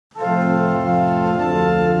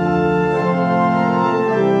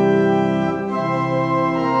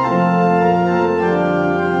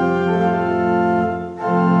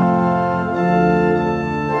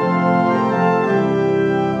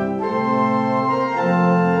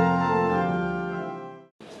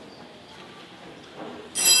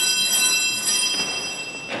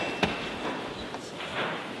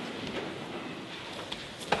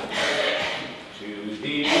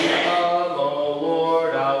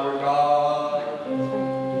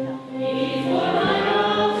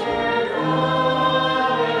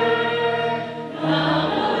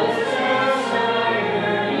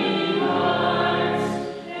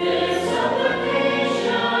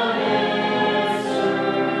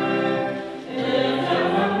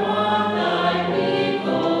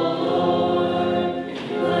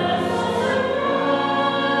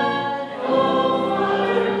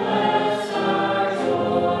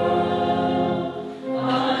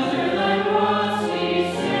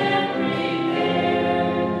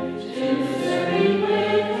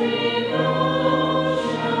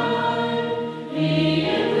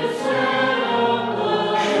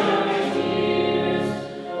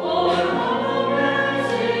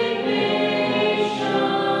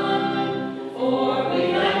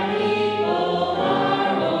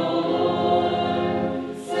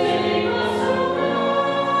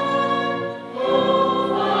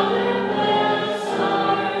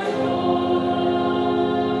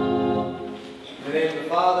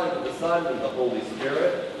Son, and the Holy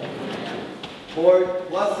Spirit. Lord,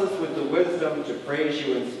 bless us with the wisdom to praise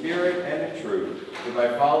you in spirit and in truth, and by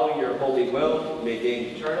following your holy will, we may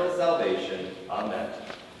gain eternal salvation. Amen.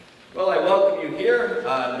 Well, I welcome you here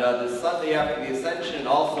on this Sunday after the Ascension and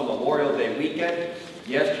also Memorial Day weekend.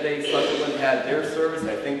 Yesterday, Sutherland had their service.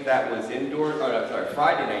 I think that was indoors. Oh, no, sorry,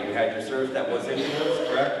 Friday night you had your service. That was indoors,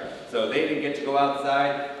 correct? So they didn't get to go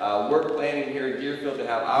outside. We're planning here in Deerfield to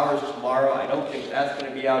have ours tomorrow. I don't think that's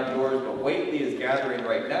going to be outdoors, but Whately is gathering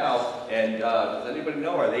right now. And does anybody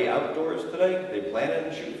know, are they outdoors today? They planning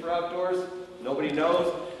to shoot for outdoors? Nobody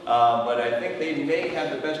knows. But I think they may have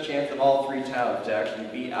the best chance of all three towns to actually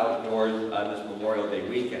be outdoors on this Memorial Day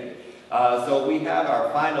weekend. So we have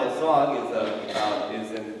our final song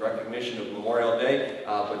is in recognition of Memorial Day,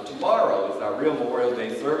 but tomorrow is our real Memorial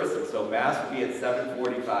Day service, and so Mass will be at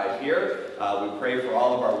 7:45 here. We pray for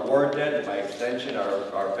all of our war dead, and by extension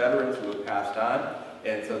our veterans who have passed on.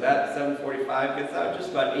 And so that 7:45 gets out just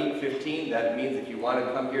about 8:15. That means if you want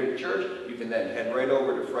to come here to church, you can then head right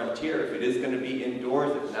over to Frontier. If it is going to be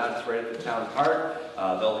indoors, if not, it's right at the town park.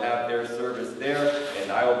 They'll have their service there,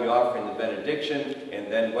 and I will be offering the benediction.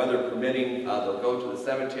 And then, weather permitting, they'll go to the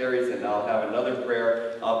cemeteries, and I'll have another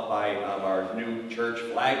prayer up by our new church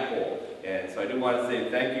flagpole. And so I do want to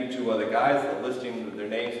say thank you to the guys. The listing of their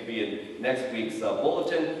names will be in next week's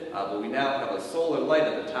bulletin. But we now have a solar light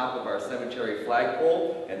at the top of our cemetery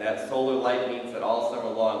flagpole, and that solar light means that all summer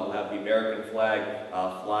long we'll have the American flag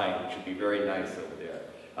flying, which should be very nice over there.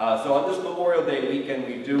 So on this Memorial Day weekend,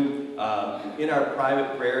 we do, in our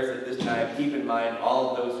private prayers at this time, keep in mind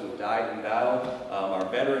all of those who have died in battle, our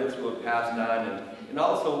veterans who have passed on, and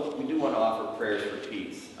also we do want to offer prayers for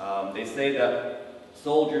peace. They say that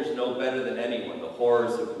soldiers know better than anyone the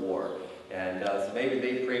horrors of war. And so maybe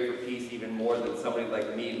they pray for peace even more than somebody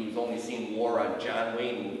like me who's only seen war on John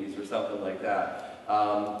Wayne movies or something like that.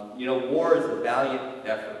 You know, war is a valiant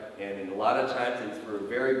effort, and a lot of times it's for a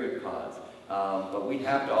very good cause. But we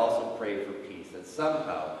have to also pray for peace. And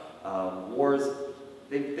somehow, wars,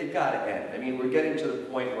 they've got to end. I mean, we're getting to the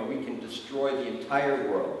point where we can destroy the entire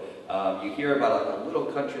world. You hear about like a little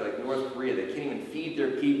country like North Korea that can't even feed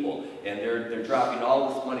their people, and they're dropping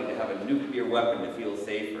all this money to have a nuclear weapon to feel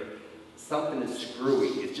safer. Something is screwy.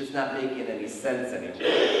 It's just not making any sense anymore.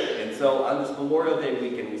 And so on this Memorial Day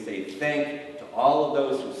weekend, we say thank to all of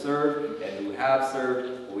those who served and who have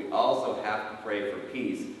served, but we also have to pray for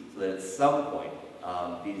peace so that at some point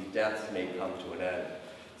these deaths may come to an end.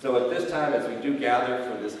 So at this time, as we do gather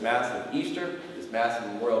for this Mass of Easter, this Mass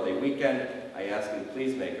of Memorial Day weekend, I ask you to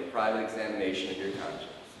please make a private examination of your conscience.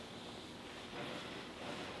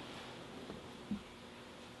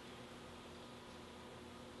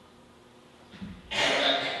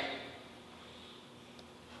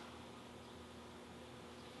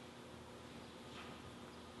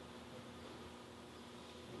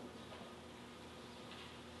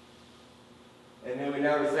 And then we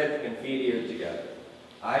now recite the Confiteor together.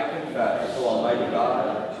 I confess to Almighty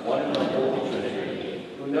God, one and the Holy Trinity,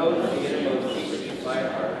 who knows the innermost secrets of my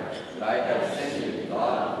heart, that I have sinned in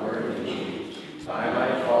thought, word, and deed, by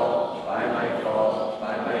my fault, by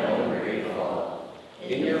my own great fault.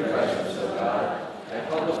 In your presence, O God, I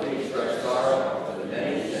publicly express sorrow for the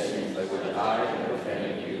many sins by which I have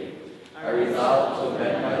offended you. I resolve to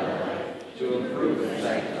amend my life, to improve and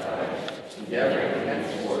sanctify, endeavoring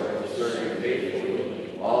henceforth to serve you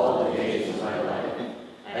faithfully all the days of my life.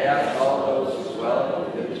 I ask all those who dwell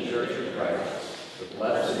within the Church of Christ, the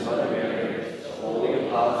Blessed Mother Mary, the holy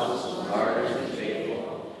apostles, martyrs, and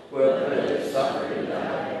faithful, who have lived, suffered, and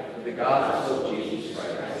died for the gospel of Jesus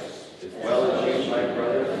Christ, as well as you, my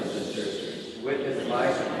brothers and sisters, who witness my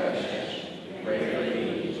confession, and pray for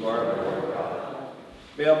me to our Lord God.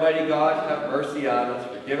 May Almighty God have mercy on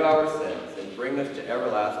us, forgive our sins, and bring us to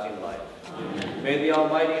everlasting life. Amen. May the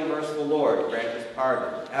Almighty and merciful Lord grant us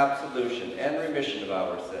pardon, absolution, and remission of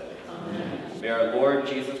our sins. Amen. May our Lord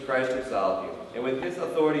Jesus Christ absolve you, and with his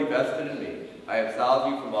authority vested in me, I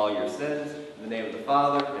absolve you from all your sins, in the name of the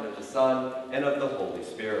Father, and of the Son, and of the Holy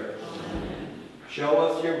Spirit. Amen. Show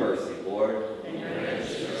us your mercy, Lord. And your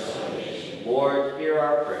grace, your salvation. Lord, hear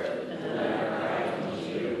our prayer. And let our cry come to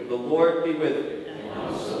you. The Lord be with you. And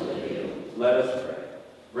also with you. Let us pray.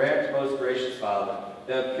 Grant, most gracious Father,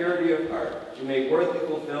 that purity of heart, you may worthily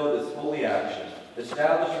fulfill this holy action,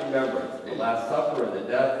 establish remembrance of the Last Supper and the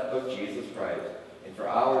death of Jesus Christ, and for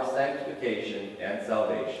our sanctification and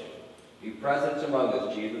salvation. Be present among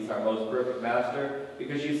us, Jesus, our most perfect Master,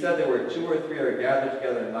 because you said that where 2 or 3 are gathered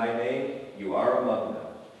together in my name, you are among them.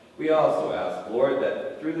 We also ask, Lord,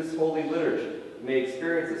 that through this holy liturgy, we may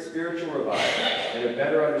experience a spiritual revival and a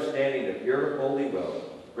better understanding of your holy will,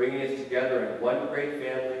 bringing us together in one great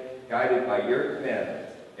family guided by your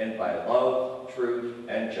commandments, and by love, truth,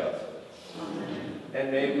 and justice. Amen.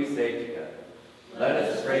 And may we say together, let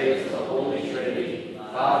us praise the Holy Trinity,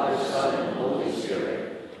 Father, Son, and Holy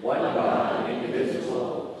Spirit, one God,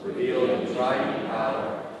 indivisible, revealed in triune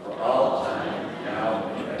power, for all time, now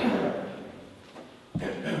and ever.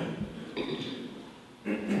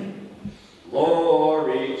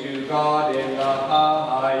 Glory to God in the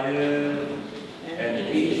highest, and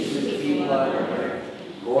peace with people on earth.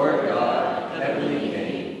 Lord God, heavenly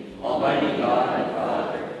King, almighty God and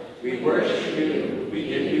Father, we worship you, we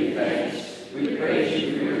give you thanks, we praise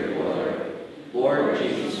you for your glory. Lord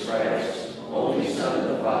Jesus Christ, only Son of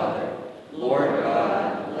the Father, Lord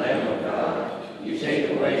God, Lamb of God, you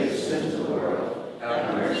take away the sins of the world,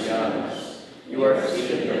 have mercy on us. You are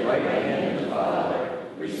seated at the right hand of the Father.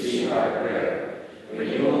 Receive our prayer. For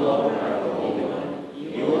you alone are the Holy One.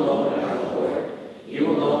 You alone are the Lord.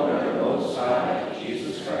 You alone are the Most High,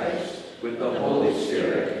 Jesus Christ, with the Holy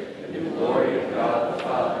Spirit, and the glory of God the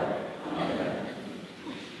Father. Amen.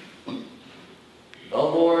 The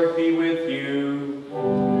Lord be with you.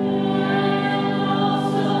 And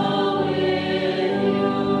also with you.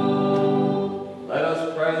 Let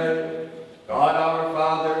us pray. God our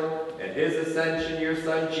Father, at his ascension, your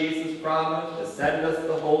Son Jesus promised to send us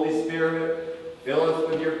the Holy Spirit. Fill us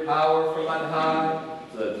with your power from on high,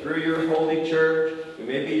 so that through your holy church we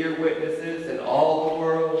may be your witnesses in all the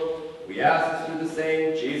world. We ask this through the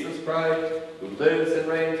same Jesus Christ, who lives and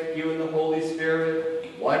reigns with you in the Holy Spirit,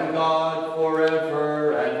 one God,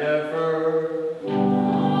 forever and ever.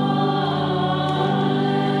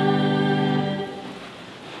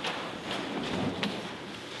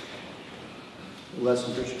 The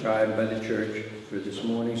lesson prescribed by the Church for this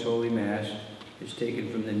morning's Holy Mass is taken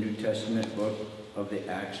from the New Testament book of the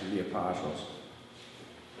Acts of the Apostles.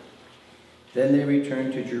 Then they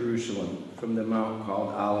returned to Jerusalem from the mount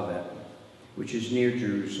called Olivet, which is near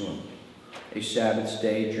Jerusalem, a Sabbath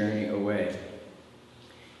day journey away.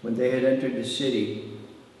 When they had entered the city,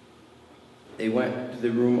 they went to the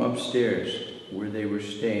room upstairs where they were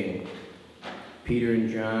staying. Peter and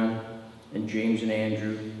John, and James and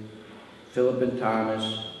Andrew, Philip and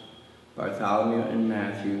Thomas, Bartholomew and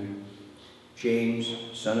Matthew, James,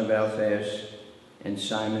 son of Alphaeus, and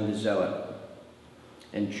Simon the Zealot,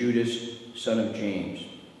 and Judas, son of James.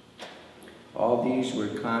 All these were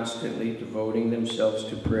constantly devoting themselves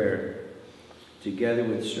to prayer, together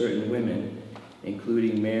with certain women,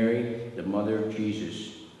 including Mary, the mother of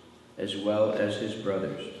Jesus, as well as his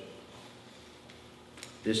brothers.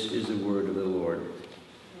 This is the word of the Lord.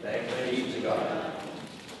 Thanks be to God.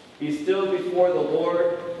 Be still before the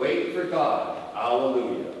Lord, wait for God.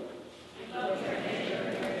 Alleluia.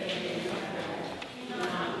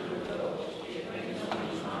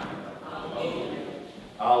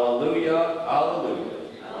 Alleluia, alleluia.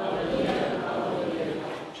 Alleluia, alleluia.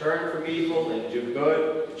 Turn from evil and do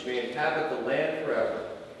good, which may inhabit the land forever.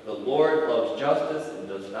 The Lord loves justice and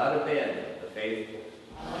does not abandon the faithful.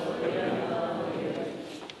 Alleluia, alleluia.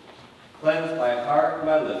 Cleanse my heart and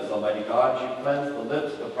my lips, Almighty God. You cleanse the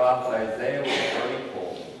lips of the prophet Isaiah with a burning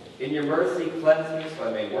coal. In your mercy, cleanse me so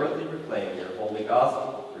I may worthily proclaim your holy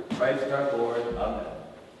gospel. Through Christ our Lord. Amen.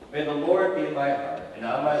 May the Lord be in my heart and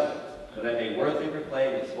on my lips, that I may worthily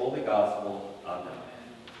proclaim his holy gospel. Amen.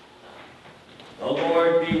 The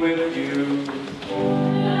Lord be with you.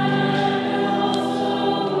 And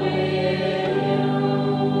also with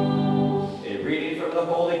you. A reading from the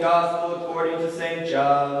Holy Gospel according to St.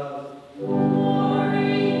 John. Glory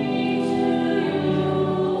be to you,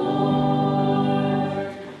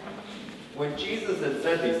 Lord. When Jesus had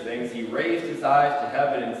said these things, he raised his eyes to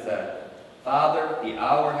heaven and said, Father, the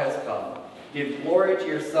hour has come. Give glory to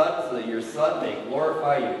your Son, so that your Son may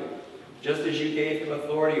glorify you, just as you gave him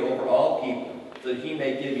authority over all people, so that he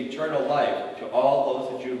may give eternal life to all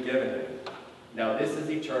those that you have given him. Now this is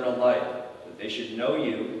eternal life, that they should know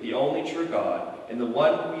you, the only true God, and the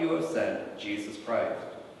one whom you have sent, Jesus Christ.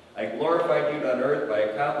 I glorified you on earth by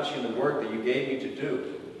accomplishing the work that you gave me to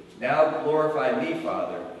do. Now glorify me,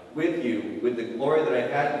 Father, with you, with the glory that I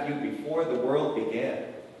had with you before the world began.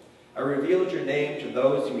 I revealed your name to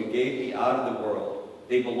those whom you gave me out of the world.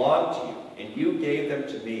 They belong to you, and you gave them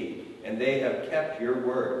to me, and they have kept your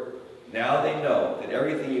word. Now they know that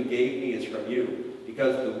everything you gave me is from you,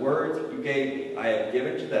 because the words that you gave me I have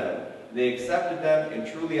given to them, and they accepted them and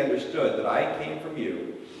truly understood that I came from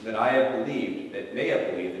you, and that I have believed, that they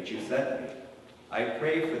have believed that you sent me. I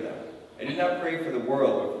pray for them. I do not pray for the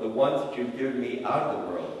world, but for the ones that you have given me out of the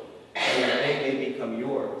world, so that they may become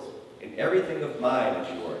yours. And everything of mine is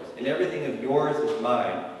yours, and everything of yours is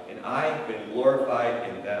mine, and I have been glorified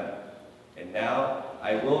in them. And now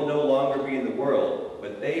I will no longer be in the world,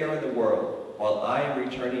 but they are in the world, while I am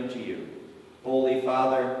returning to you. Holy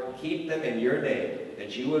Father, keep them in your name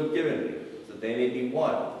that you have given me, so they may be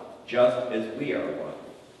one, just as we are one.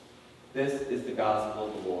 This is the gospel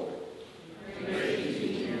of the Lord. Praise be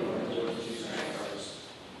to you, Lord Jesus Christ.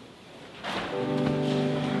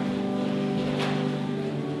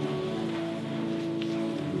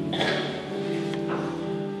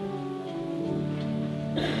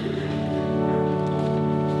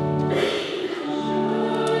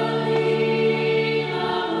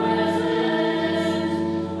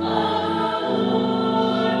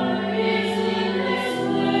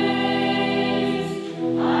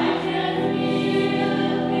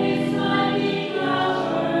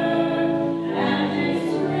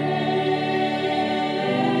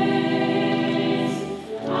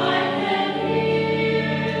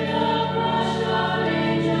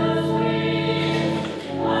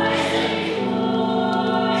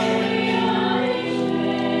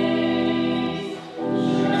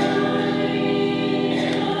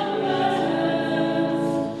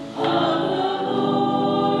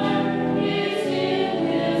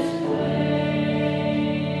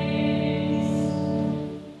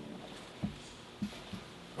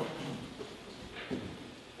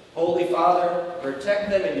 Holy Father, protect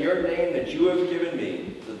them in your name that you have given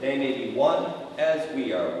me, so they may be one as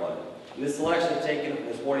we are one. And this selection is taken from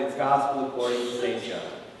this morning's Gospel according to St. John.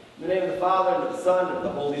 In the name of the Father, and of the Son, and of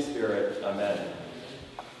the Holy Spirit. Amen.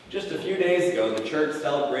 Just a few days ago, the church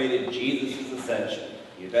celebrated Jesus' ascension.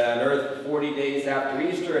 He had been on earth for 40 days after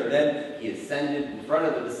Easter, and then he ascended in front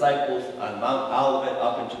of the disciples on Mount Olivet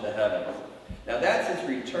up into the heavens. Now that's his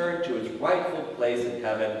return to his rightful place in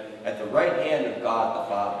heaven at the right hand of God the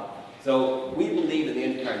Father. So we believe in the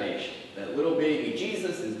incarnation, that little baby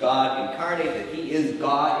Jesus is God incarnate, that he is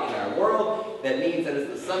God in our world. That means that as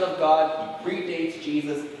the Son of God, he predates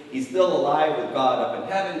Jesus. He's still alive with God up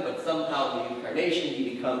in heaven, but somehow in the incarnation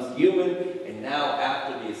he becomes human, and now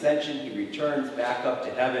after the ascension he returns back up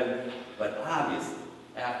to heaven. But obviously,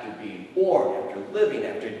 after being born, after living,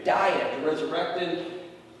 after dying, after resurrecting,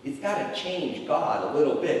 it's got to change God a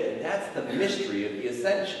little bit, and that's the mystery of the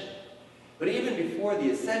ascension. But even before the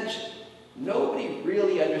ascension, nobody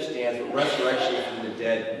really understands what resurrection from the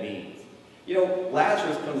dead means. You know,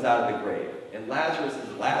 Lazarus comes out of the grave, and Lazarus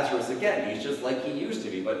is Lazarus again. He's just like he used to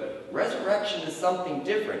be, but resurrection is something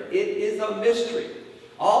different. It is a mystery.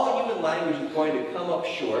 All human language is going to come up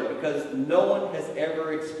short because no one has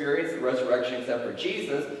ever experienced the resurrection except for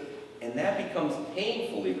Jesus, and that becomes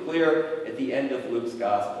painfully clear at the end of Luke's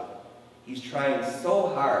gospel. He's trying so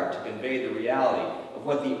hard to convey the reality of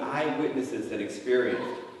what the eyewitnesses had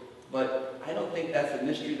experienced. But I don't think that's a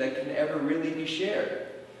mystery that can ever really be shared.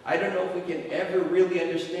 I don't know if we can ever really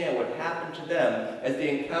understand what happened to them as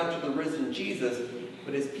they encountered the risen Jesus,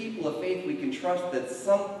 but as people of faith, we can trust that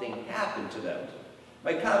something happened to them.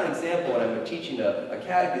 My common example when I'm teaching a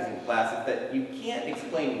catechism class is that you can't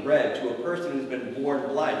explain red to a person who's been born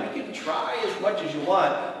blind. You can try as much as you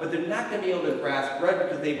want, but they're not going to be able to grasp red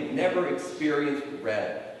because they've never experienced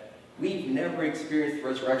red. We've never experienced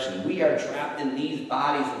resurrection. We are trapped in these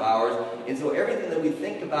bodies of ours, and so everything that we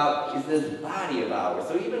think about is this body of ours.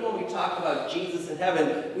 So even when we talk about Jesus in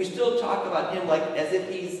heaven, we still talk about him like as if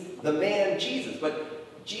he's the man Jesus.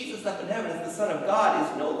 But Jesus up in heaven as the Son of God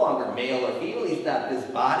is no longer male or female. He's not this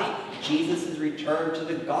body. Jesus is returned to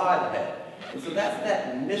the Godhead. And so that's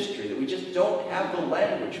that mystery that we just don't have the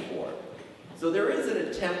language for. So there is an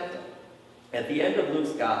attempt at the end of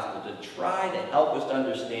Luke's gospel to try to help us to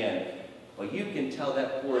understand, well, you can tell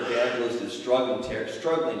that poor evangelist is struggling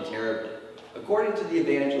terribly. According to the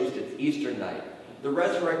evangelist, it's Easter night. The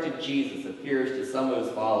resurrected Jesus appears to some of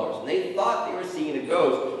his followers, and they thought they were seeing a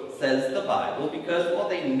ghost, says the Bible, because, well,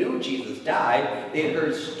 they knew Jesus died. They had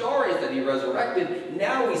heard stories that he resurrected.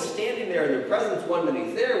 Now he's standing there in their presence. 1 minute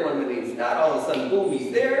he's there, 1 minute he's not. All of a sudden, boom,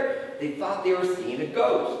 he's there. They thought they were seeing a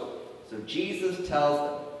ghost. So Jesus tells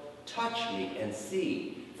them, touch me and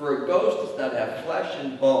see, for a ghost does not have flesh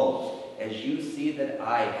and bones, as you see that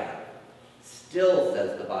I have. Still,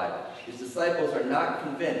 says the Bible, his disciples are not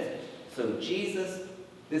convinced. So Jesus,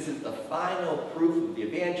 this is the final proof of the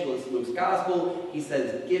evangelist Luke's gospel. He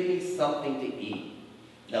says, give me something to eat.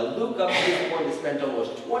 Now Luke up to this point has spent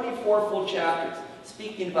almost 24 full chapters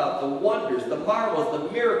speaking about the wonders, the marvels,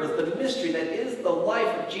 the miracles, the mystery that is the life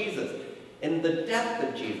of Jesus, and the death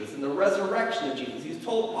of Jesus, and the resurrection of Jesus. He's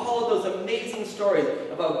told all of those amazing stories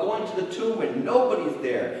about going to the tomb when nobody's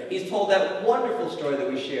there. He's told that wonderful story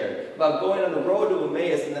that we shared about going on the road to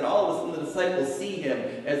Emmaus, and then all of a sudden the disciples see him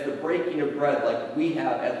as the breaking of bread like we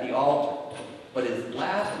have at the altar. But his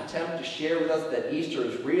last attempt to share with us that Easter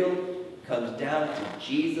is real comes down to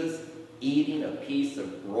Jesus eating a piece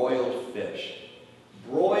of broiled fish.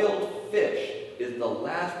 Broiled fish is the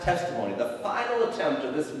last testimony, the final attempt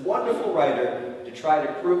of this wonderful writer to try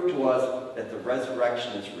to prove to us that the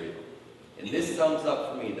resurrection is real. And this sums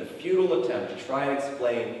up for me the futile attempt to try and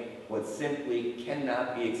explain what simply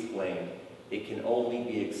cannot be explained. It can only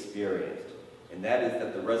be experienced. And that is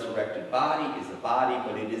that the resurrected body is a body,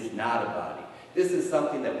 but it is not a body. This is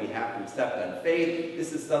something that we have to accept on faith.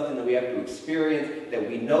 This is something that we have to experience, that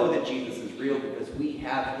we know that Jesus is real because we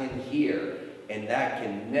have him here. And that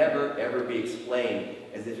can never, ever be explained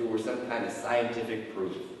as if it were some kind of scientific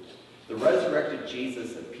proof. The resurrected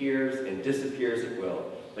Jesus appears and disappears at will,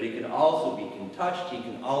 but he can also be touched. He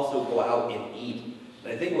can also go out and eat.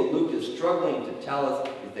 And I think what Luke is struggling to tell us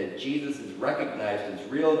is that Jesus is recognized as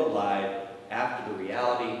real and alive after the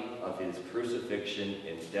reality of his crucifixion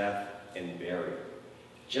and death and burial.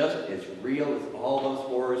 Just as real as all those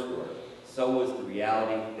horrors were, so was the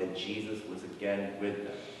reality that Jesus was again with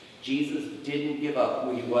them. Jesus didn't give up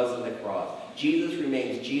who he was on the cross. Jesus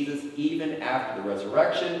remains Jesus even after the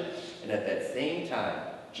resurrection, and at that same time,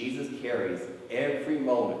 Jesus carries every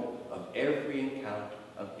moment of every encounter,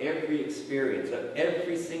 of every experience, of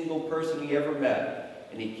every single person he ever met,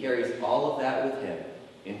 and he carries all of that with him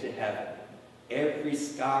into heaven. Every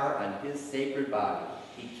scar on his sacred body,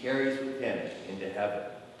 he carries with him into heaven.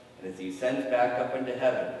 And as he ascends back up into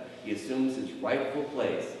heaven, he assumes his rightful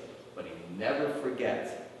place, but he never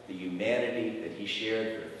forgets the humanity that he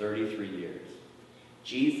shared for 33 years.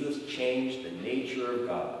 Jesus changed the nature of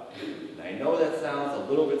God. And I know that sounds a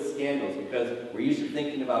little bit scandalous because we're used to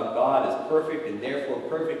thinking about God as perfect, and therefore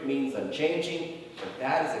perfect means unchanging, but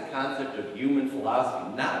that is a concept of human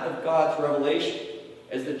philosophy, not of God's revelation.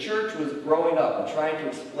 As the church was growing up and trying to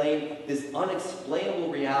explain this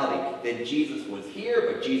unexplainable reality that Jesus was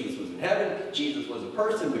here, but Jesus was in heaven, Jesus was a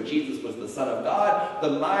person, but Jesus was the Son of God, the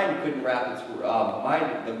mind couldn't wrap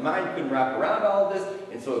around all of this,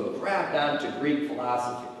 and so it grabbed onto Greek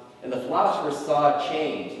philosophy. And the philosophers saw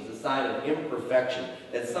change as a sign of imperfection,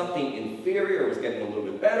 that something inferior was getting a little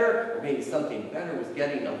bit better, or maybe something better was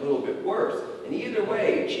getting a little bit worse. And either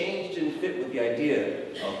way, change didn't fit with the idea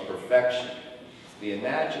of perfection. We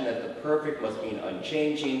imagine that the perfect must mean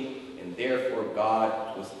unchanging, and therefore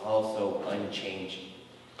God was also unchanging.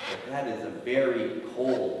 But that is a very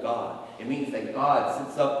cold God. It means that God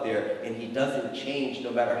sits up there and he doesn't change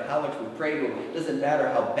no matter how much we pray to him. It doesn't matter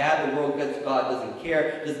how bad the world gets, God doesn't care.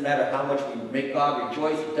 It doesn't matter how much we make God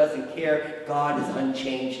rejoice, he doesn't care. God is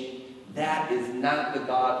unchanging. That is not the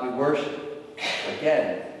God we worship.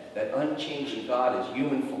 Again, that unchanging God is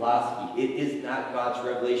human philosophy. It is not God's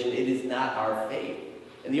revelation. It is not our faith.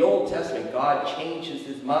 In the Old Testament, God changes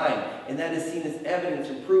his mind, and that is seen as evidence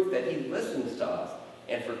and proof that he listens to us.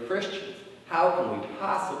 And for Christians, how can we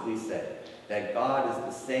possibly say that God is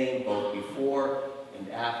the same both before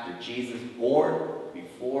and after Jesus born,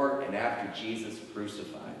 before and after Jesus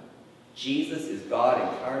crucified? Jesus is God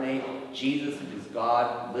incarnate. Jesus is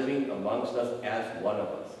God living amongst us as one of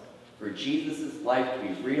us. For Jesus' life to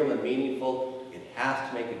be real and meaningful, it has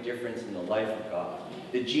to make a difference in the life of God.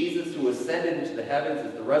 The Jesus who ascended into the heavens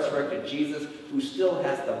is the resurrected Jesus who still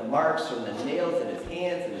has the marks from the nails in his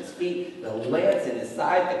hands and his feet, the lance in his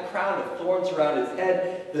side, the crown of thorns around his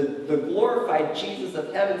head, the glorified Jesus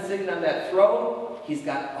of heaven sitting on that throne. He's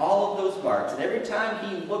got all of those marks, and every time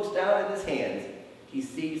he looks down at his hands, he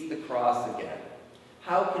sees the cross again.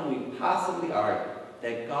 How can we possibly argue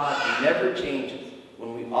that God never changes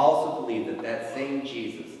when we also believe that that same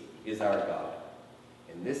Jesus is our God?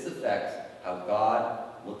 And this affects how God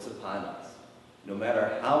looks upon us. No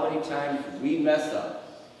matter how many times we mess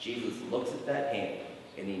up, Jesus looks at that hand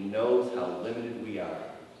and he knows how limited we are.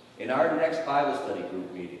 In our next Bible study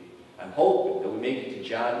group meeting, I'm hoping that we make it to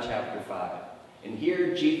John chapter 5. And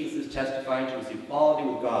here Jesus is testifying to his equality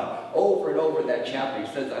with God. Over and over in that chapter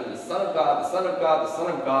he says, I'm the Son of God, the Son of God, the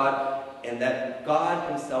Son of God, and that God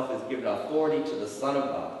himself has given authority to the Son of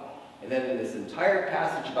God. And then in this entire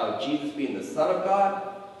passage about Jesus being the Son of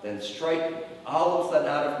God, then strike all of a sudden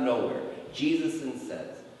out of nowhere, Jesus then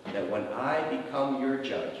says that when I become your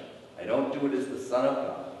judge, I don't do it as the Son of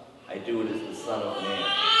God, I do it as the Son of Man,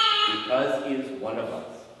 because he is one of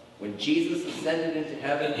us. When Jesus ascended into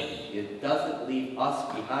heaven, it doesn't leave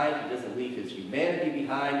us behind, he doesn't leave his humanity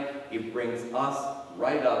behind, he brings us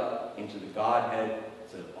right up into the Godhead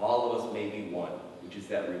so that all of us may be one, which is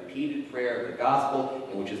that repeated prayer of the gospel,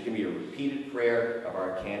 and which is going to be a repeated prayer of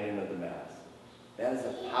our canon of the Mass. That is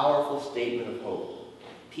a powerful statement of hope.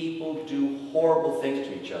 People do horrible things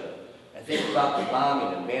to each other, I think about the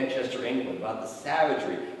bombing in Manchester, England, about the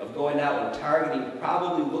savagery of going out and targeting,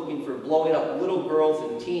 probably looking for blowing up little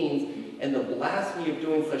girls and teens, and the blasphemy of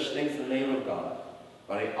doing such things in the name of God.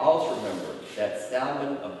 But I also remember that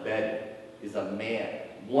Salman Abedi is a man,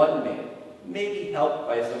 one man, maybe helped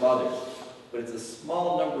by some others, but it's a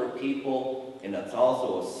small number of people, and it's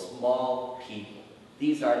also a small people.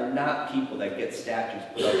 These are not people that get statues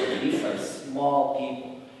put up here. These are small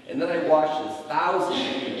people. And then I watched as thousands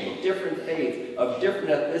of people of different faiths, of different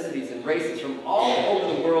ethnicities and races from all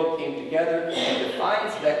over the world came together in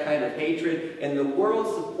defiance of that kind of hatred, and the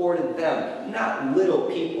world supported them, not little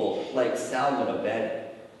people like Salman Abedi.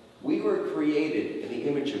 We were created in the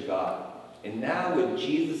image of God, and now with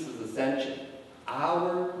Jesus' ascension,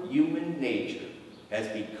 our human nature has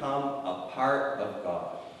become a part of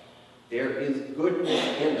God. There is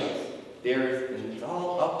goodness in us. And it's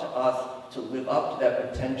all up to us to live up to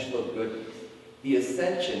that potential of goodness. The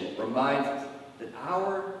ascension reminds us that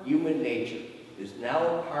our human nature is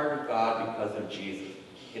now a part of God because of Jesus.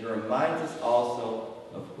 It reminds us also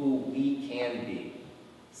of who we can be.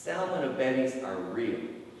 Salman Abedis are real,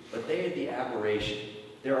 but they are the aberration.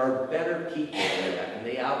 There are better people than that, and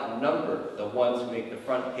they outnumber the ones who make the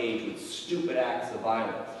front page with stupid acts of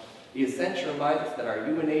violence. The ascension reminds us that our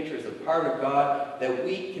human nature is a part of God, that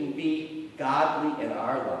we can be godly in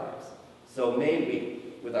our lives. So may we,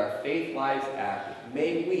 with our faith lives active,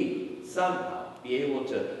 may we somehow be able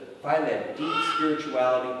to find that deep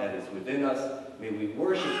spirituality that is within us. May we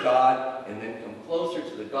worship God and then come closer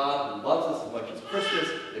to the God who loves us as much as Christmas,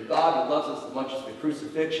 the God who loves us as much as the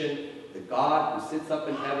crucifixion, the God who sits up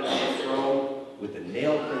in heaven on his throne with the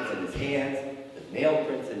nail prints in his hands, the nail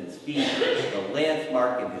prints in his feet, the lance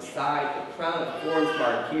mark in his side, the crown of thorns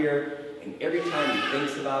mark here, and every time he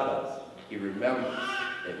thinks about us, he remembers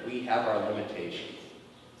that we have our limitations.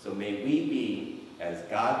 So may we be as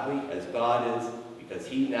godly as God is, because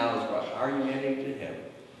he now has brought our humanity to him.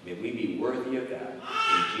 May we be worthy of that.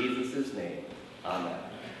 In Jesus' name, amen.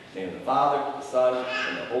 In the name of the Father, the Son,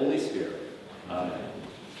 and the Holy Spirit. Amen.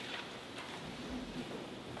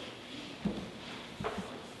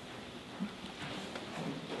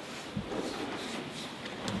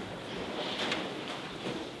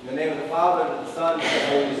 In the name of the Father, and the Son, and the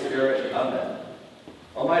Holy Spirit. Amen.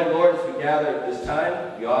 Almighty Lord, as we gather at this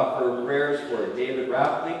time, we offer prayers for David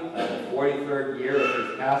Rapley on the 43rd year of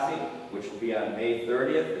his passing, which will be on May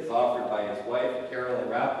 30th. It's offered by his wife, Carolyn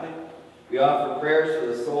Rapley. We offer prayers for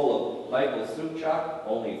the soul of Michael Suchak,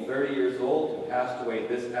 only 30 years old, who passed away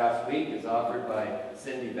this past week. It's offered by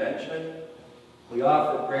Cindy Benjamin. We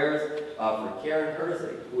offer prayers for Karen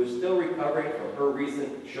Herzig, who is still recovering from her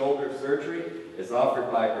recent shoulder surgery. It's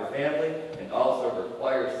offered by her family and also her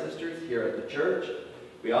choir sisters here at the church.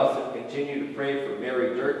 We also continue to pray for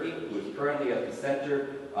Mary Durkee, who is currently at the Center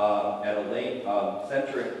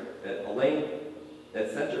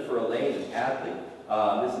Center for Elaine in Hadley.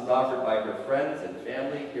 This is offered by her friends and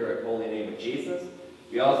family here at Holy Name of Jesus.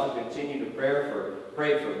 We also continue to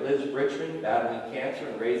pray for Liz Richmond, battling cancer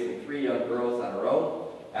and raising 3 young girls on her own.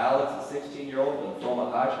 Alex, a 16-year-old with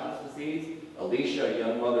lymphoma Hodgkin's disease. Alicia, a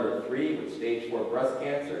young mother of 3 with stage 4 breast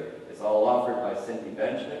cancer. It's all offered by Cindy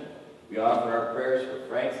Benjamin. We offer our prayers for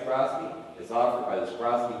Frank Sprosky. It's offered by the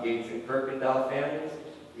Sprosky, Gates, and Kirkendall families.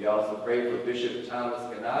 We also pray for Bishop Thomas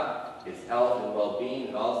Ganat, his health and well-being,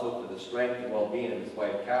 and also for the strength and well-being of his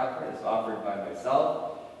wife Catherine. It's offered by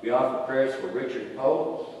myself. We offer prayers for Richard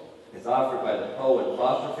Poe. It's offered by the Poe and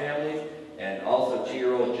Foster families. And also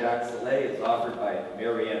 2-year-old Jack Soleil is offered by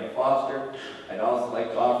Marianne Foster. I'd also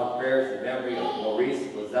like to offer prayers in memory of Maurice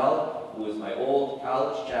Lazelle, who was my old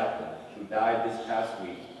college chaplain, who died this past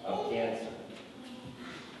week of cancer.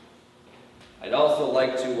 I'd also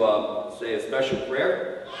like to say a special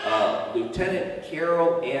prayer. Lieutenant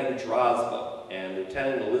Carol Ann Drosba and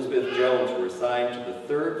Lieutenant Elizabeth Jones were assigned to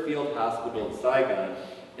the 3rd Field Hospital in Saigon,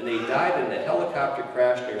 and they died in a helicopter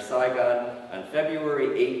crash near Saigon on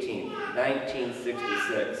February 18,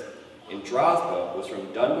 1966. And Drosba was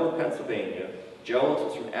from Dunmore, Pennsylvania. Jones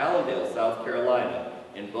was from Allendale, South Carolina,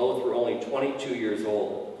 and both were only 22 years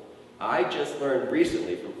old. I just learned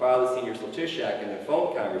recently from Father Senior Slotishak in a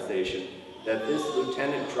phone conversation that this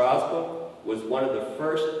Lieutenant Drosba was one of the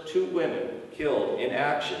first 2 women killed in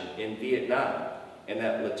action in Vietnam, and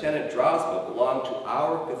that Lieutenant Drosba belonged to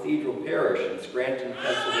our cathedral parish in Scranton,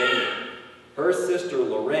 Pennsylvania. Her sister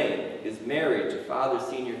Lorraine is married to Father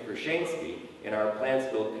Senior Krashansky in our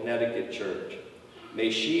Plantsville, Connecticut church. May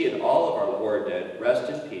she and all of our war dead rest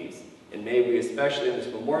in peace, and may we, especially in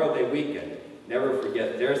this Memorial Day weekend, never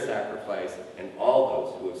forget their sacrifice and all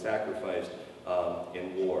those who have sacrificed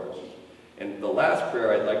in war. And the last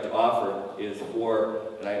prayer I'd like to offer is for,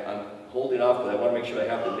 and holding off because I want to make sure I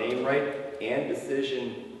have the name right. And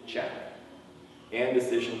Decision Check. And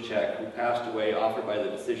Decision Check, who passed away, offered by the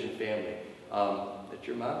Decision family. That's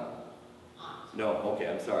your mom? No, okay,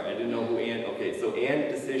 I'm sorry. I didn't know who Ann. Okay, so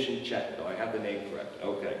Ann Decision Check, though. I have the name correct.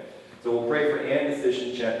 Okay. So we'll pray for Ann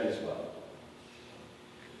Decision Check as well.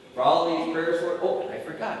 For all these prayers, Lord, oh, I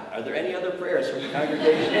forgot. Are there any other prayers from the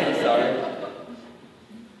congregation? I'm sorry.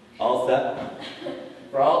 All set?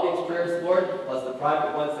 For all these prayers, Lord, plus the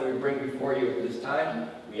private ones that we bring before you at this time,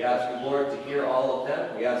 we ask you, Lord, to hear all of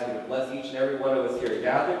them. We ask you to bless each and every one of us here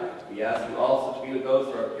gathered. We ask you also to be with those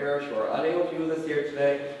from our parish who are unable to be with us here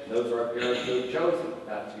today, and those from our parish who have chosen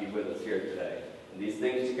not to be with us here today. And these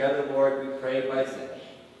things together, Lord, we pray by saying,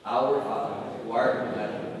 Our Father, who art in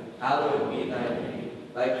heaven, hallowed be thy name.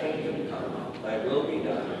 Thy kingdom come, thy will be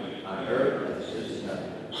done, on earth as it is in heaven.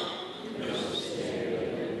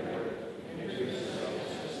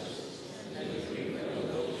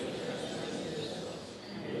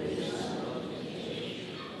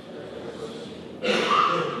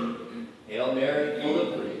 Hail Mary, full of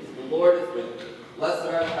grace, the Lord is with thee. Blessed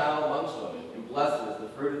art thou amongst women, and blessed is the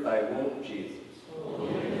fruit of thy womb, Jesus.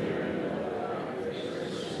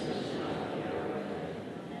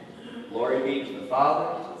 Glory be to the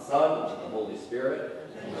Father, to the Son, and to the Holy Spirit.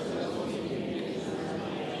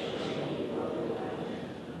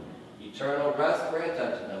 Eternal rest grant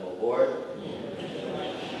unto them, O Lord.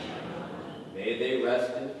 May they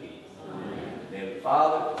rest in peace. In the name of the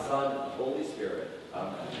Father, the Son, and the Holy Spirit.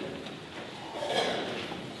 Amen.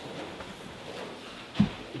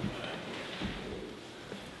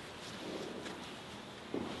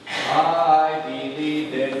 I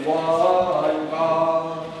believe in one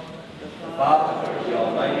God, the Father, the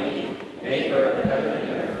Almighty, maker of heaven and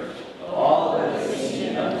earth, of all that is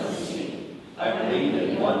seen and unseen. I believe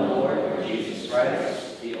in one Lord, Jesus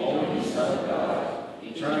Christ, the only Son of God,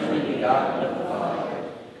 eternally begotten of the Father,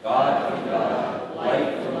 God from God,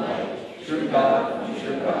 light from light, true God from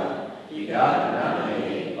true God, begotten, not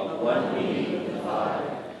made, of one being with the Father.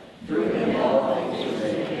 Through him all things were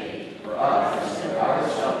made. For us, and for our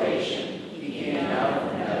salvation, he came down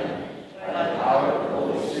from heaven, by the power of the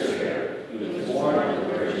Holy Spirit, who was born of the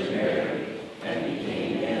Virgin Mary, and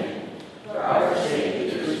became man. For our sake he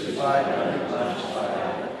was crucified under Pontius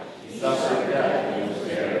Pilate. He suffered death and was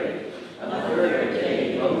buried. On the third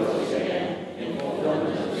day he rose again, in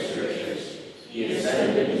fulfillment of the Scriptures. He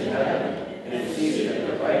ascended into heaven, and is seated at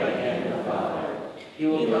the right hand of the Father. He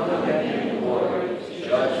will come again in glory to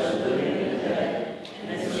judge the living and the dead,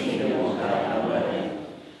 and his kingdom will have no end.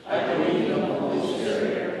 I believe in the Holy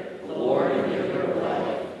Spirit, the Lord and giver of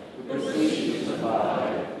life, who proceeds from the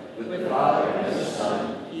Father. With the Father and the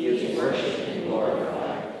Son, he is worshipped and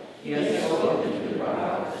glorified. He has spoken through the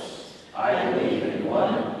prophets. I believe in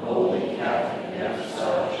one holy, Catholic, and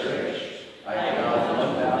apostolic church. I acknowledge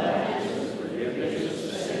one baptism for forgiveness of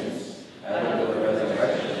sins. I look for the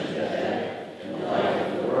resurrection of the dead and the life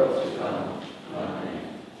of the world to come. Amen.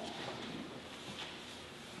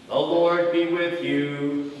 The Lord be with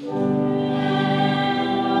you.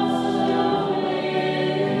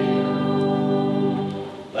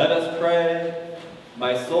 Let us pray.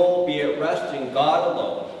 My soul be at rest in God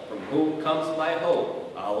alone, from whom comes my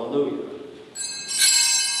hope. Alleluia.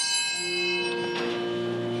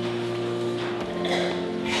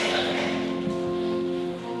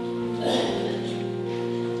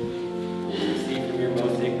 Receive from your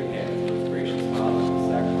most sacred hands, most gracious Father, the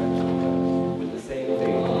sacrament of God, with the same faith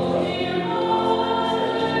and trust.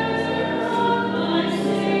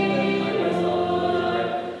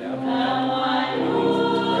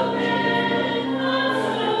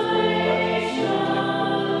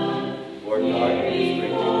 Lord God, give us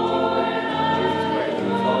great joy.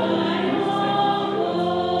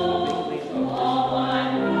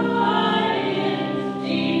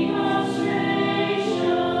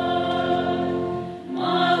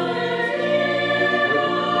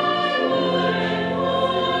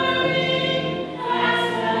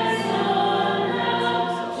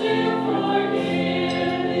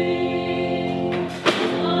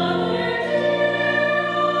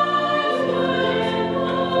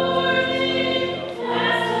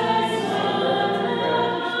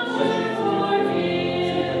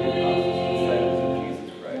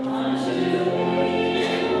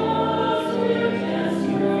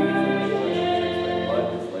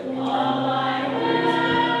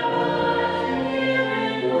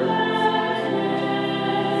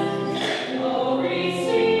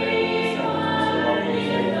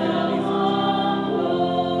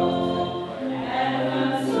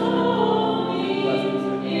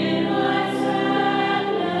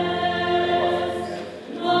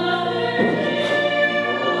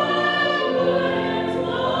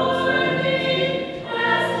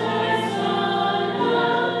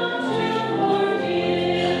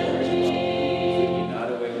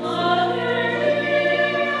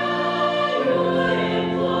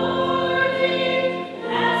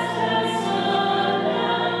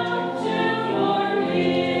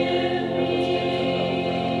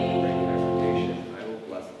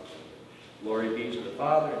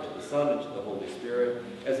 Father, and to the Son, and to the Holy Spirit,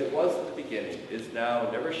 as it was in the beginning, is now,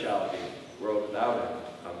 and ever shall be, world without end.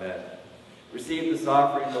 Amen. Receive this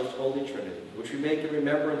offering, most holy Trinity, which we make in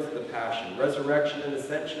remembrance of the passion, resurrection, and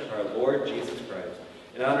ascension of our Lord Jesus Christ,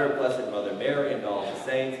 in honor of Blessed Mother Mary and all the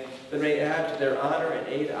saints, that may add to their honor and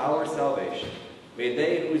aid our salvation. May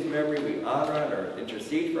they whose memory we honor on earth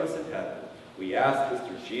intercede for us in heaven. We ask this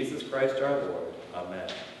through Jesus Christ our Lord. Amen.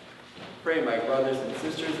 Pray, my brothers and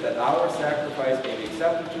sisters, that our sacrifice may be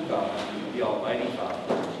accepted to God, the Almighty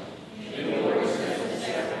Father. May the Lord accept the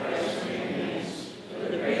sacrifice from your hands, for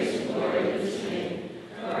the praise and glory of his name,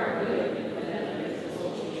 for our good and for the benefit of the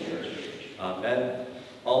whole church. Amen.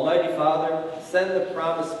 Almighty Father, send the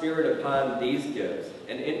promised Spirit upon these gifts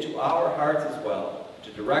and into our hearts as well,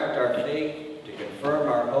 to direct our faith, to confirm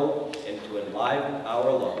our hope, and to enliven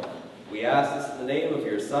our love. We ask this in the name of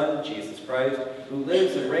your Son, Jesus Christ, who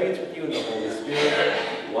lives and reigns with you in the Holy Spirit,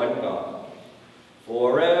 one God,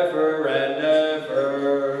 forever and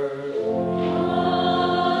ever.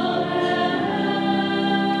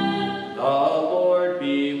 Amen. The Lord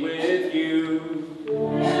be with you.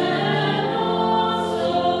 And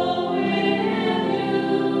also with you.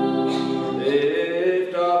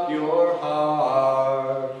 Lift up your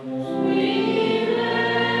hearts. We lift them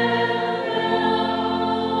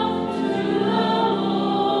to the Lord.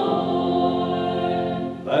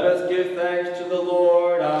 Let us give thanks to the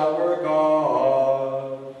Lord our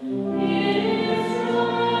God. It is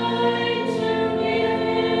right to give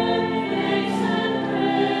him thanks and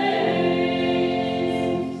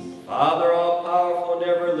praise. Father, all-powerful and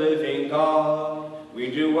ever-living God,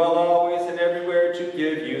 we do well always and everywhere to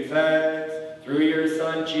give you thanks, through your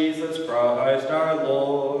Son, Jesus Christ our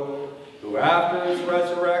Lord, who after his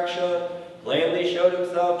resurrection plainly showed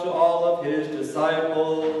himself to all of his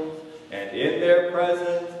disciples, and in their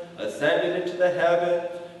presence ascended into the heavens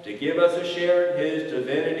to give us a share in his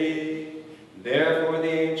divinity. Therefore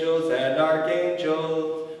the angels and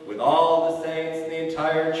archangels, with all the saints and the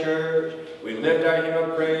entire church, we lift our hymn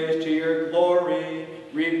of praise to your glory,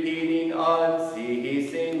 repeating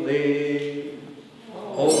unceasingly.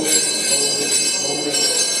 Holy, holy, holy,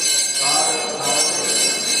 God of power,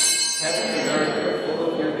 heaven and earth are full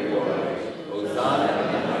of your glory. Hosanna in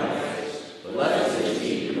the highest. Blessed is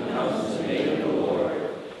he who comes in the name of the Lord.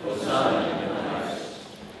 Hosanna in the highest.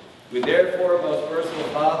 We therefore, most merciful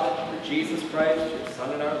Father, through Jesus Christ, your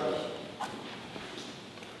Son and our Lord,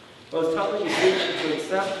 most humbly beseech you to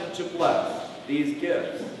accept and to bless these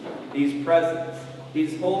gifts, these presents,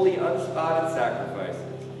 these holy unspotted sacrifices,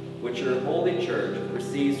 which your holy church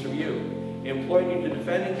receives from you, imploring you to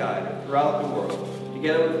defend and guide it throughout the world,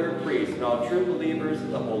 together with her priests and all true believers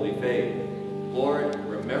of the holy faith. Lord,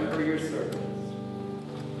 remember your servants.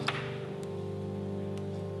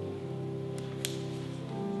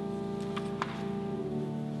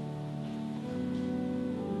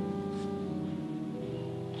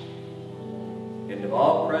 And of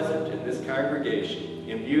all present in this congregation,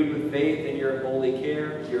 imbued with faith in your holy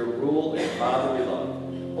care, your rule, and fatherly love,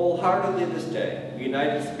 wholeheartedly this day, we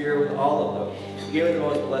unite in spirit with all of those, beginning with the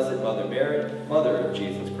most blessed Mother Mary, Mother of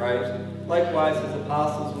Jesus Christ, likewise his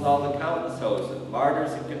apostles with all the countless hosts of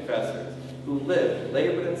martyrs and confessors, who lived,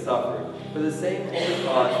 labored, and suffered for the same holy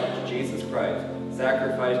cause which Jesus Christ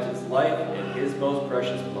sacrificed his life and his most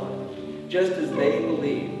precious blood. Just as they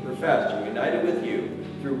believed, professed, and united with you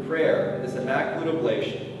through prayer and this immaculate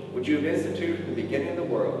oblation, which you have instituted from the beginning of the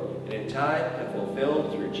world, and in time have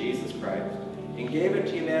fulfilled through Jesus Christ, and gave it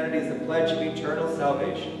to humanity as a pledge of eternal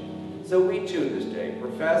salvation. So we too this day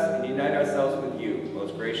profess and unite ourselves with you,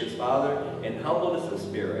 most gracious Father, in humbleness of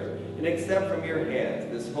spirit, and accept from your hands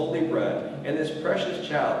this holy bread and this precious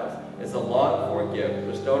chalice as a longed-for gift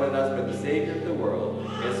bestowed on us by the Savior of the world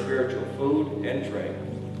as spiritual food and drink.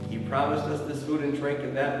 He promised us this food and drink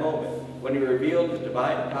in that moment when he revealed his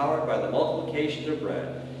divine power by the multiplication of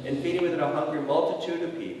bread and feeding with it a hungry multitude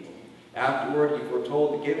of people. Afterward, he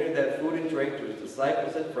foretold the giving of that food and drink to his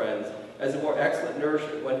disciples and friends as a more excellent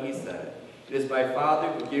nourishment when he said, "It is my Father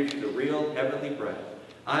who gives you the real heavenly bread.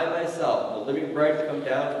 I myself, the living bread, come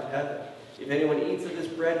down from heaven. If anyone eats of this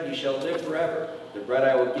bread, he shall live forever. The bread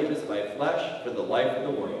I will give is my flesh for the life of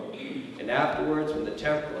the world." And afterwards, when the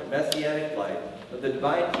temporal and messianic life of the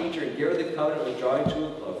divine teacher and giver of the covenant was drawing to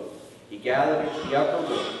a close, he gathered into the upper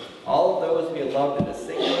room all of those whom he had loved in a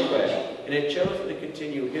singular way, and had chosen to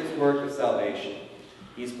continue his work of salvation.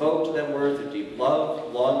 He spoke to them words of deep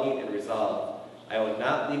love, longing, and resolve. "I will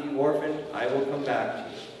not leave you orphaned, I will come back to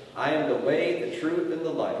you. I am the way, the truth, and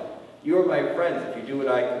the life. You are my friends if you do what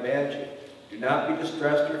I command you. Do not be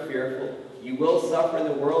distressed or fearful. You will suffer in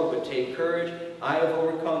the world, but take courage, I have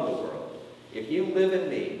overcome the world." If you live in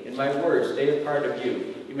me, and my words stay a part of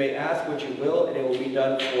you, you may ask what you will, and it will be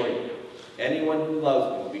done for you. Anyone who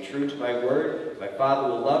loves me will be true to my word. My Father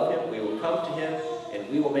will love him, we will come to him, and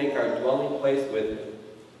we will make our dwelling place with him.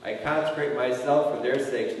 I consecrate myself for their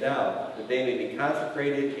sakes now, that they may be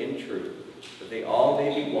consecrated in truth, that they all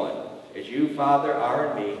may be one. As you, Father,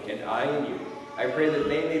 are in me, and I in you, I pray that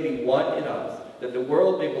they may be one in us, that the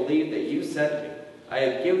world may believe that you sent me. I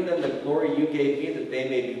have given them the glory you gave me, that they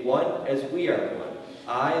may be one as we are one.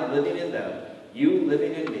 I living in them, you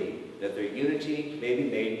living in me, that their unity may be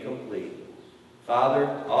made complete.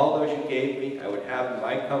 Father, all those you gave me, I would have in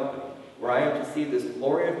my company, where I am to see this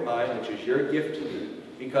glory of mine, which is your gift to me,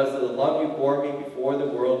 because of the love you bore me before the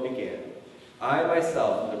world began. I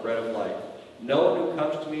myself am the bread of life. No one who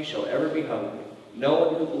comes to me shall ever be hungry. No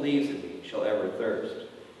one who believes in me shall ever thirst.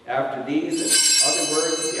 After these and other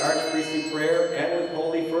words of the archpriestly prayer and with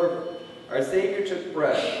holy fervor, our Savior took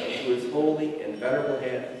bread into his holy and venerable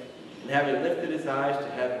hands, and having lifted his eyes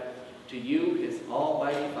to heaven, to you, his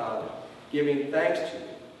almighty Father, giving thanks to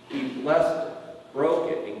you, he blessed it,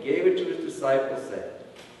 broke it, and gave it to his disciples, saying,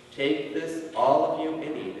 "Take this, all of you,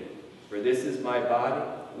 and eat it, for this is my body,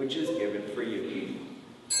 which is given for you."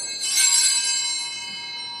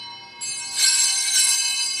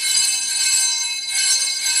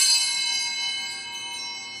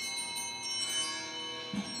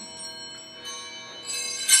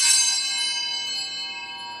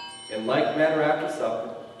 In like manner after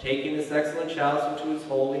supper, taking this excellent chalice into his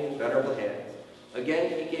holy and venerable hands, again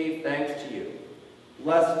he gave thanks to you,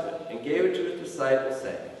 blessed it, and gave it to his disciples,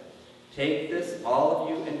 saying, "Take this, all of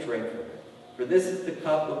you, and drink from it, for this is the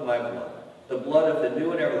cup of my blood, the blood of the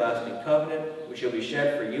new and everlasting covenant, which shall be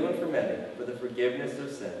shed for you and for many, for the forgiveness of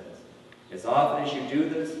sins. As often as you do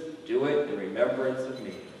this, do it in remembrance of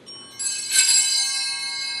me."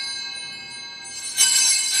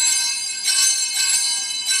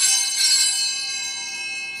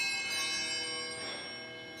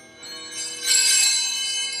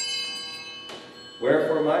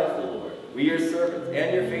 Wherefore, mindful, Lord, we your servants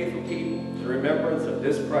and your faithful people, in remembrance of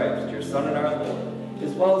this Christ, your Son and our Lord,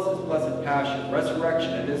 as well as his blessed passion,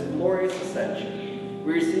 resurrection, and his glorious ascension,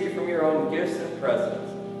 we receive from your own gifts and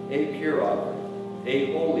presents a pure offering,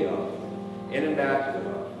 a holy offering, an immaculate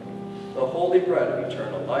offering, the holy bread of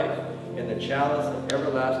eternal life, and the chalice of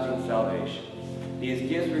everlasting salvation. These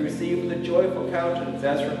gifts we receive with a joyful countenance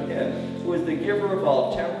as from him, who is the giver of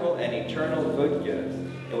all temporal and eternal good gifts,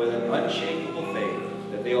 and with an unshakable faith,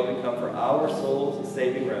 that they will become for our souls a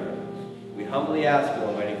saving remedy. We humbly ask you,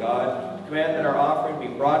 Almighty God, to command that our offering be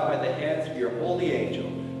brought by the hands of your holy angel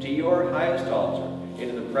to your highest altar,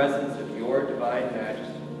 into the presence of your divine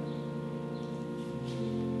majesty.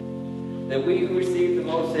 That we who receive the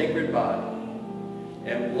most sacred body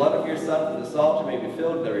and blood of your Son from this altar may be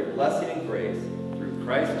filled with every blessing and grace, through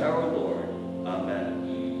Christ our Lord.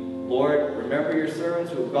 Amen. Lord, remember your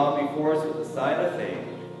servants who have gone before us with the sign of faith,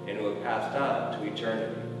 and who have passed on to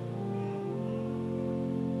eternity.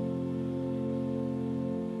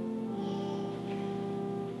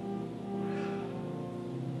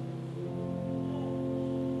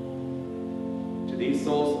 To these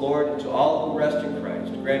souls, Lord, and to all who rest in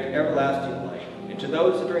Christ, grant everlasting life, and to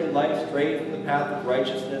those who during life strayed from the path of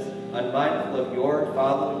righteousness, unmindful of your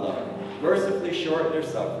fatherly love, mercifully shorten their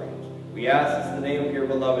sufferings. We ask this in the name of your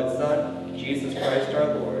beloved Son, Jesus Christ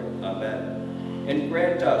our Lord. Amen. And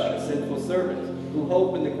grant us, your sinful servants, who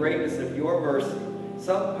hope in the greatness of your mercy,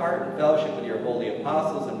 some part in fellowship with your holy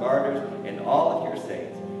apostles and martyrs, and all of your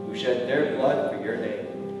saints, who shed their blood for your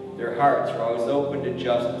name. Their hearts are always open to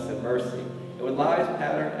justice and mercy, and with lives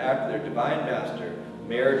patterned after their divine Master,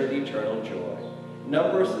 merited eternal joy.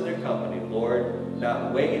 Number us in their company, Lord,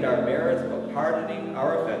 not weighing our merits, but pardoning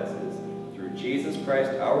our offenses, through Jesus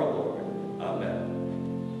Christ our Lord. Amen.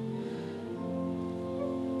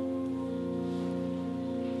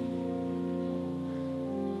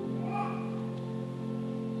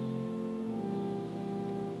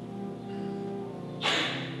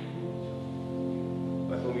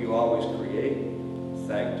 Always create,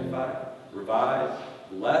 sanctify, revive,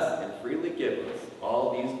 bless, and freely give us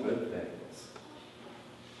all these good things.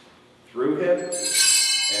 Through him,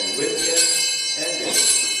 and with him, and in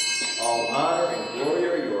him, all honor and glory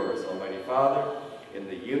are yours, Almighty Father, in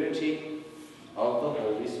the unity of the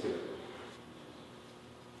Holy Spirit.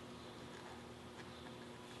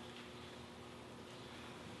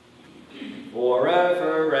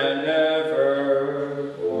 Forever and ever.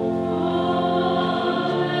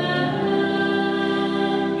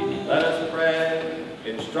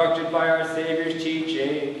 Instructed by our Savior's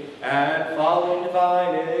teaching and following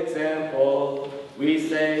divine example, we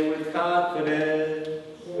say with confidence,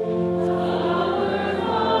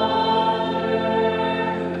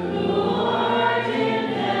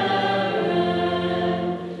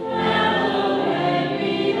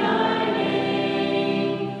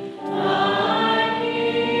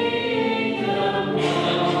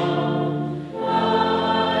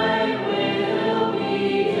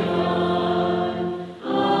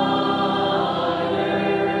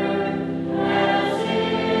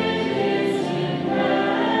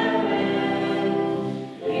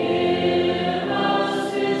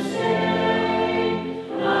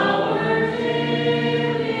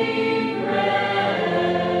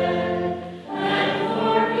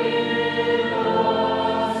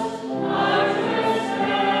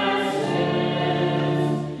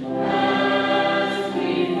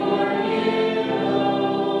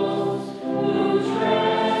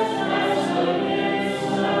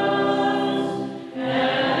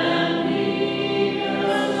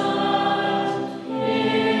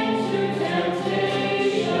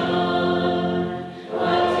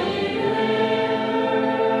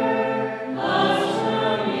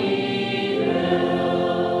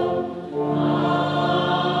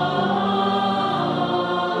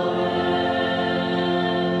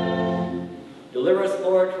 Deliver us,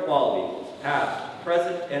 Lord, from all evils, past,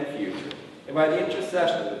 present, and future. And by the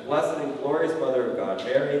intercession of the blessed and glorious Mother of God,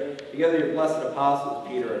 Mary, together your blessed apostles,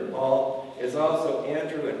 Peter and Paul, as also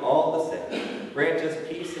Andrew and all the saints, grant us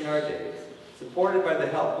peace in our days, supported by the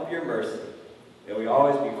help of your mercy. May we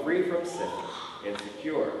always be free from sin and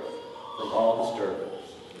secure from all disturbance.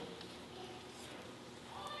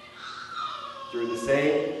 Through the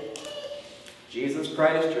same Jesus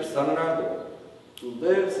Christ, your Son and our Lord, who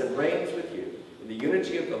lives and reigns with you in the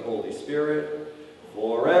unity of the Holy Spirit,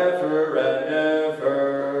 forever and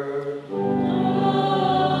ever. Amen.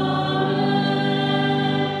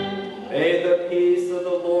 May the peace of the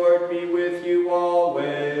Lord be with you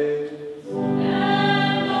always.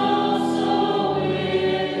 And also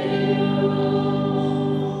with you.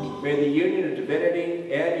 May the union of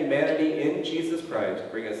divinity and humanity in Jesus Christ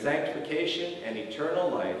bring us sanctification and eternal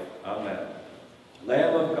life. Amen.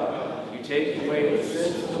 Lamb of God, you take away the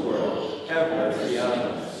sins of the world, have mercy on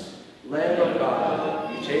us. Lamb of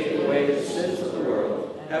God, you take away the sins of the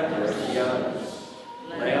world, have mercy on us.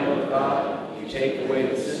 Lamb of God, you take away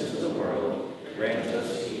the sins of the world, grant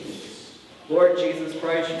us peace. Lord Jesus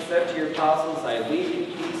Christ, you said to your apostles, I leave you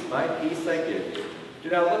peace, my peace I give you. Do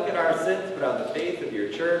not look at our sins, but on the faith of your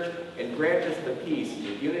church, and grant us the peace and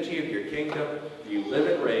the unity of your kingdom, for you live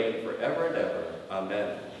and reign forever and ever.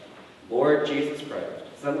 Amen. Lord Jesus Christ,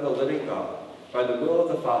 Son of the living God, by the will of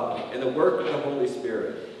the Father and the work of the Holy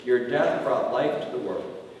Spirit, your death brought life to the world.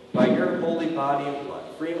 By your holy body and blood,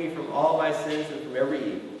 free me from all my sins and from every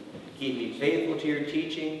evil. Keep me faithful to your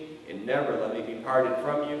teaching, and never let me be parted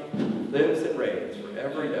from you, who lives and reigns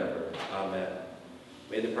forever and ever. Amen.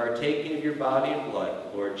 May the partaking of your body and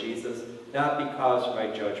blood, Lord Jesus, not be cause for my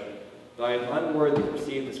judgment. Though I am unworthy to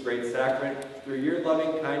receive this great sacrament, through your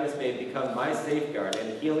loving kindness may it become my safeguard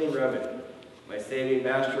and healing remedy. My saving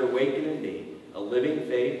Master, awaken in me a living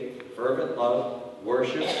faith, fervent love,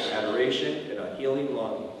 worship, adoration, and a healing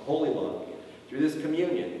longing, holy longing. Through this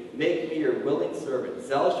communion, make me your willing servant,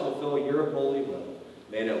 zealous to fulfill your holy will.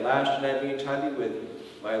 May it at last unite me entirely with you,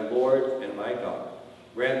 my Lord and my God.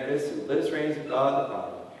 Grant this who lives, reigns with God the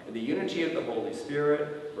Father, in the unity of the Holy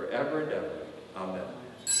Spirit, forever and ever. Amen.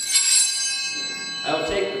 I will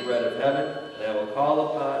take the bread of heaven, and I will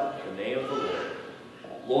call upon the name of the Lord.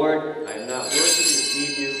 Lord, I am not worthy to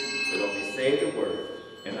receive you, but only say the word,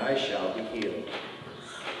 and I shall be healed.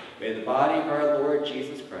 May the body of our Lord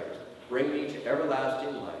Jesus Christ bring me to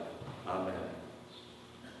everlasting life. Amen.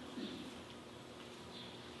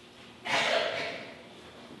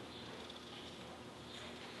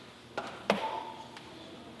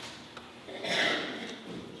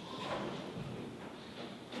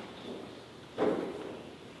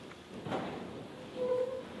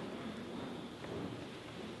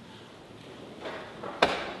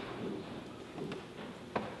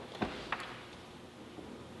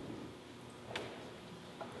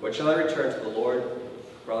 What shall I return to the Lord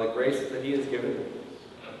for all the graces that he has given me?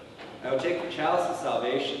 I will take the chalice of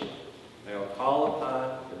salvation, and I will call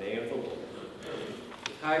upon the name of the Lord.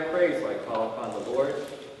 With high praise will I call upon the Lord,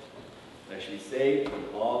 and I shall be saved from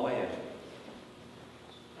all my enemies.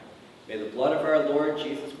 May the blood of our Lord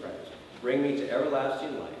Jesus Christ bring me to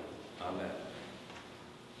everlasting life. Amen.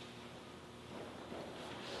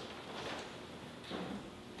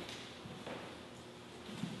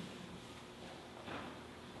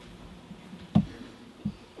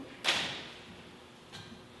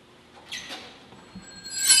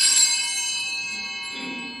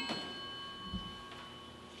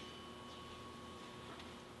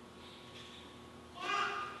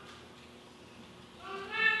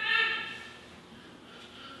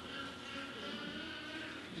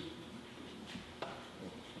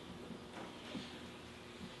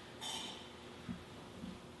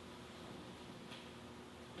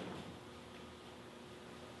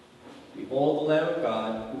 Behold the Lamb of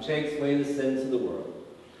God, who takes away the sins of the world.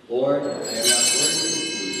 Lord, I am not worthy to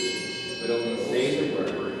receive you, but only say the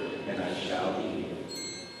word, and I shall be healed.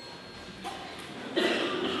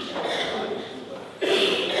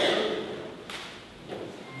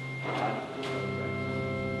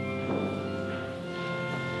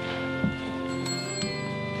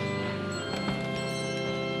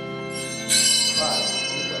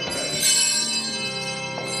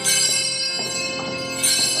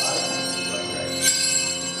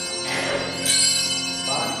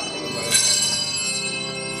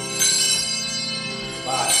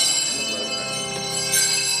 Body and the blood of Christ.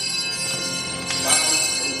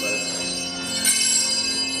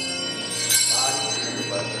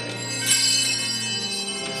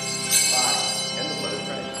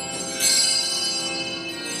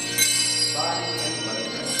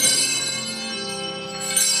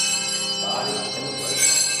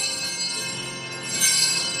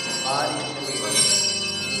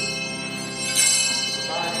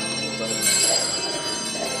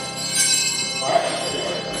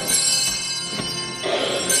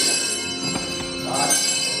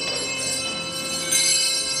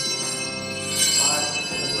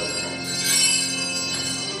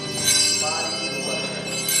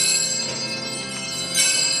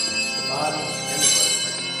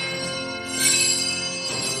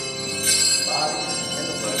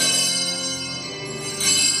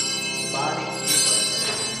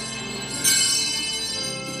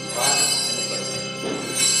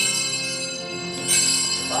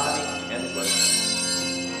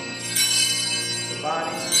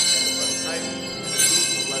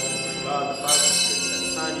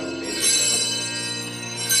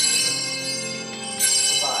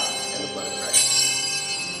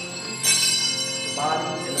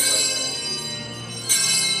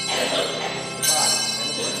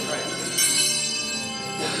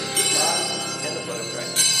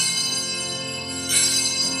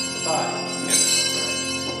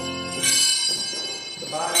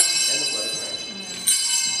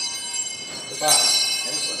 body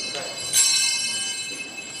and the blood of Christ.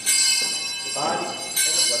 The body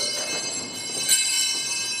and the blood of Christ.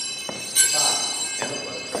 The body and the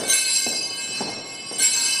blood of Christ.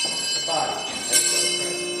 The body and the blood of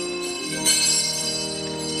Christ.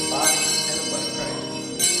 The body and the blood of Christ. The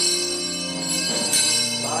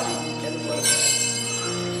body and the blood of Christ.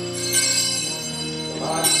 The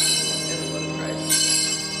body and the blood of Christ.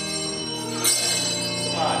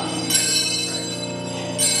 The body and the blood of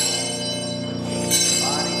Christ.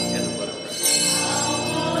 Body and the blood of Christ.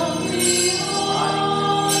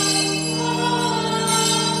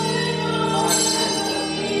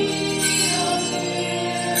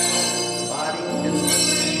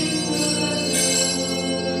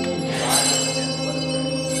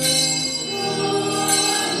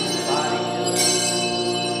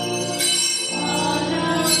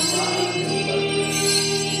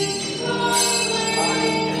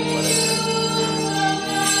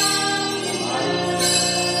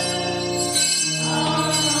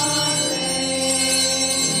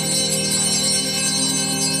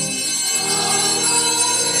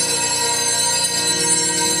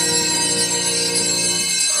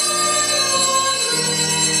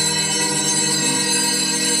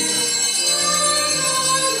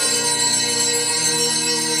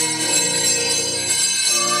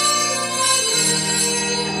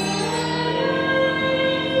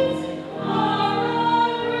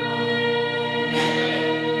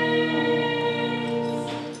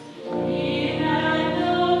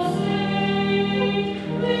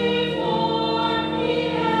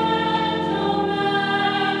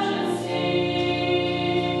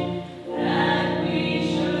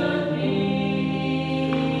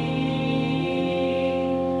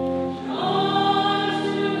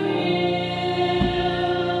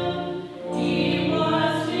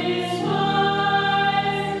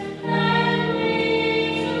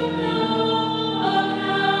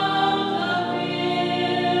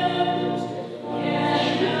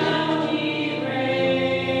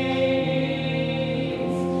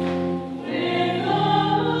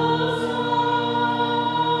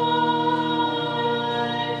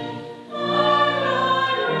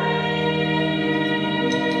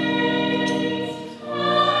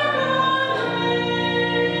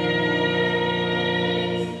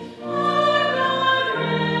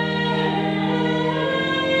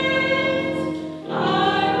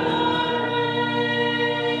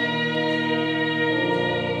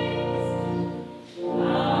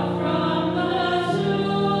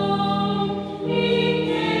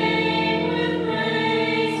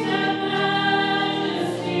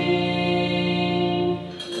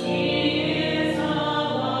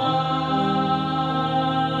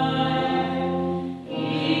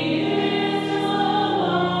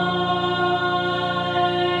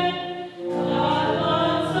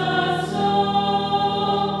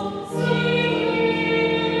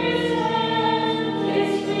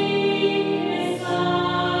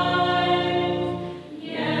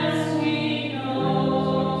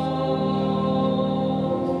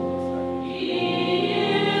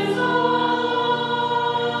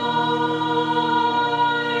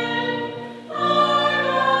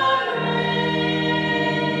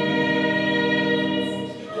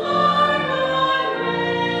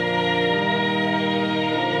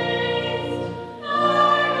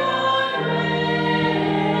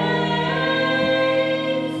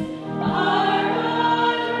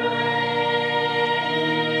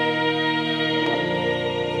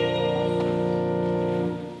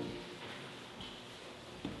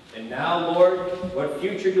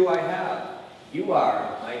 future do I have? You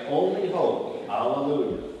are my only hope.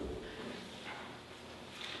 Hallelujah.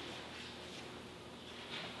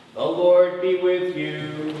 The Lord be with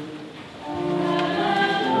you.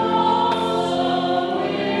 And also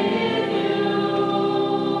with you.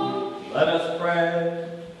 Let us pray.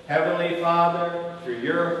 Heavenly Father, through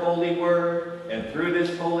your holy word and through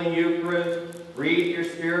this holy Eucharist, breathe your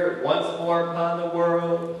Spirit once more upon the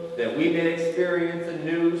world, that we may experience a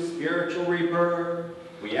new spiritual rebirth.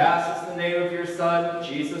 We ask this in the name of your Son,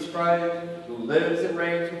 Jesus Christ, who lives and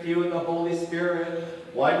reigns with you in the Holy Spirit,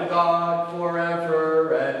 one God,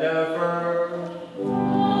 forever and ever.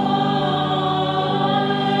 Amen.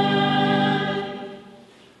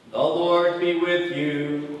 The Lord be with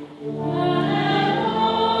you. And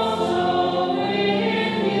also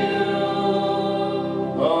with you.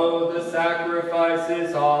 Lo, the sacrifice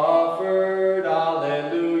is offered.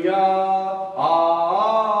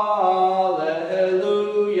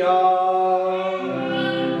 Alleluia.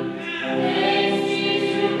 Thanks be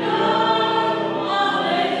to God.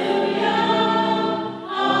 Alleluia.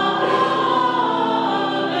 Alleluia.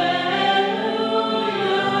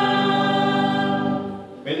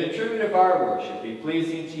 of our worship be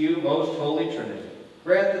pleasing to you, most holy Trinity.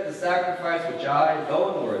 Grant that the sacrifice which I,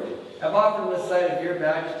 though unworthy, have offered in the sight of your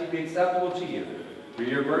majesty be acceptable to you. For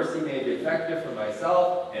your mercy may be effective for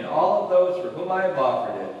myself and all of those for whom I have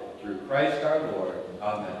offered it, through Christ our Lord.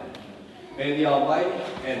 Amen. May the Almighty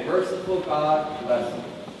and merciful God bless you.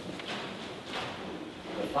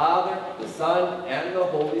 The Father, the Son, and the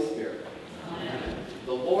Holy Spirit. Amen.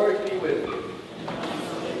 The Lord be with you.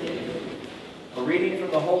 A reading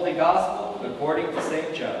from the Holy Gospel according to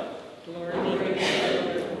St. John. Glory be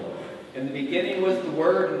to you. In the beginning was the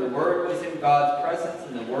Word, and the Word was in God's presence,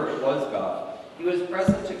 and the Word was God. He was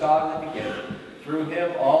present to God in the beginning. Through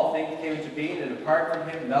him all things came to being, and apart from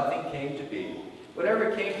him nothing came to be.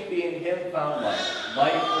 Whatever came to be in him found light,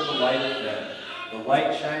 light for the light of men. The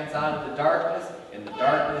light shines on in the darkness, and the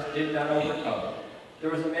darkness did not overcome it. There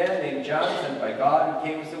was a man named John sent by God who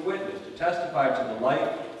came as a witness to testify to the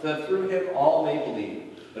light, so that through him all may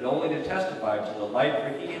believe, but only to testify to the light,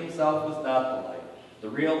 for he himself was not the light. The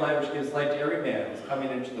real light which gives light to every man was coming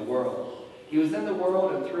into the world. He was in the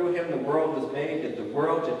world, and through him the world was made, yet the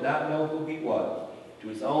world did not know who he was. To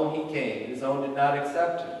his own he came, and his own did not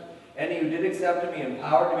accept him. Any who did accept him, he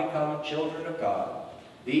empowered to become children of God.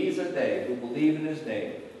 These are they who believe in his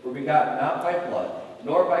name, were begotten not by blood,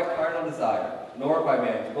 nor by carnal desire, nor by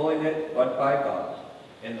man's willing it, but by God.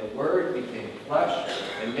 And the Word became flesh,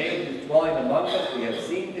 and made his dwelling among us. We have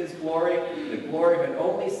seen his glory, the glory of an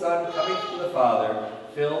only Son coming from the Father,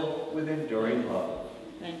 filled with enduring love.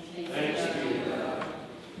 Thanks be to Thanks God. be to God.